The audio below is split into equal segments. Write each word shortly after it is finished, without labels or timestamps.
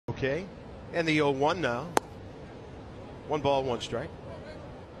Okay. And the 0-1 now. 1 ball, 1 strike.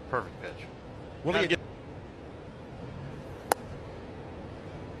 Perfect pitch. Will he get?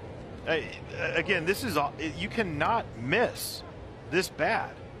 Again, this is you cannot miss this bad.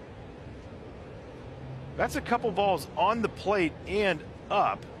 That's a couple balls on the plate and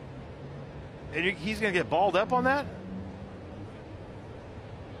up. And he's going to get balled up on that?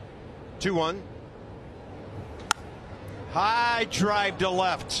 2-1. High drive to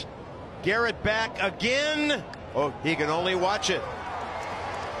left. Garrett back again. Oh, he can only watch it.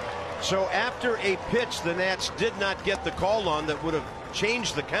 So after a pitch the Nats did not get the call on that would have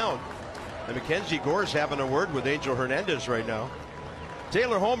changed the count. And Mackenzie Gore's having a word with Angel Hernandez right now.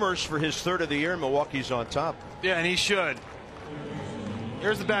 Taylor homers for his 3rd of the year. Milwaukee's on top. Yeah, and he should.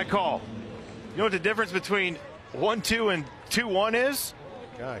 Here's the bad call. You know what the difference between 1-2 and 2-1 is?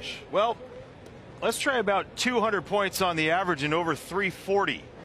 Gosh. Well, let's try about 200 points on the average and over 340.